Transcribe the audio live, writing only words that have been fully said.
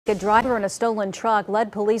A driver in a stolen truck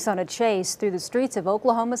led police on a chase through the streets of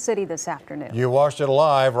Oklahoma City this afternoon. You watched it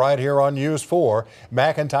live right here on News 4.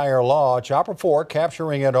 McIntyre Law, Chopper 4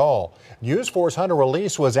 capturing it all. News 4's Hunter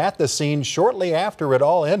Release was at the scene shortly after it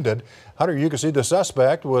all ended. Hunter, you can see the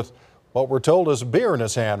suspect with what we're told is beer in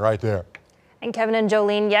his hand right there. And Kevin and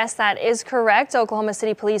Jolene, yes, that is correct. Oklahoma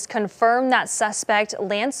City police confirmed that suspect,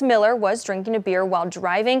 Lance Miller, was drinking a beer while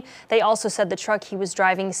driving. They also said the truck he was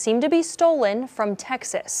driving seemed to be stolen from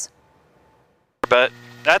Texas. But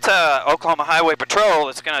that's Oklahoma Highway Patrol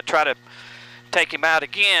that's going to try to take him out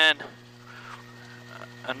again.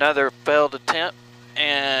 Another failed attempt,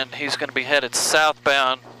 and he's going to be headed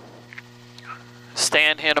southbound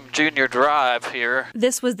Stan Henham Jr. Drive here.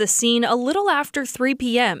 This was the scene a little after 3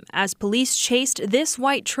 p.m. as police chased this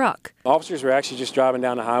white truck. Officers were actually just driving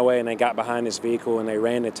down the highway and they got behind this vehicle and they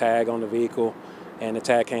ran the tag on the vehicle, and the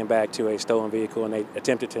tag came back to a stolen vehicle and they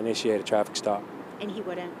attempted to initiate a traffic stop. And he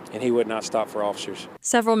wouldn't? And he would not stop for officers.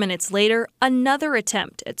 Several minutes later, another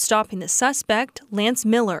attempt at stopping the suspect, Lance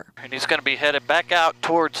Miller. And he's going to be headed back out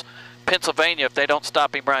towards Pennsylvania if they don't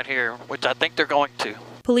stop him right here, which I think they're going to.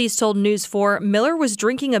 Police told News 4 Miller was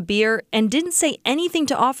drinking a beer and didn't say anything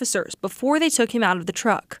to officers before they took him out of the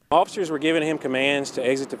truck. Officers were giving him commands to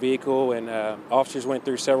exit the vehicle, and officers went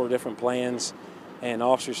through several different plans, and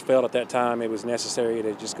officers felt at that time it was necessary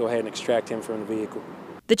to just go ahead and extract him from the vehicle.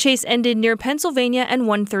 The chase ended near Pennsylvania and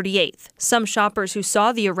 138th. Some shoppers who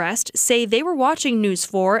saw the arrest say they were watching News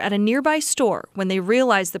 4 at a nearby store when they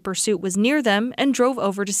realized the pursuit was near them and drove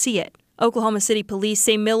over to see it. Oklahoma City police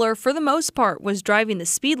say Miller, for the most part, was driving the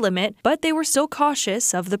speed limit, but they were still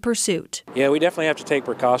cautious of the pursuit. Yeah, we definitely have to take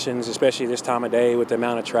precautions, especially this time of day with the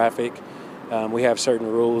amount of traffic. We have certain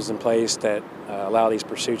rules in place that allow these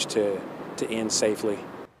pursuits to end safely.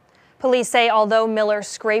 Police say although Miller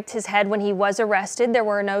scraped his head when he was arrested, there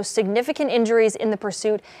were no significant injuries in the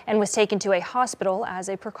pursuit and was taken to a hospital as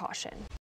a precaution.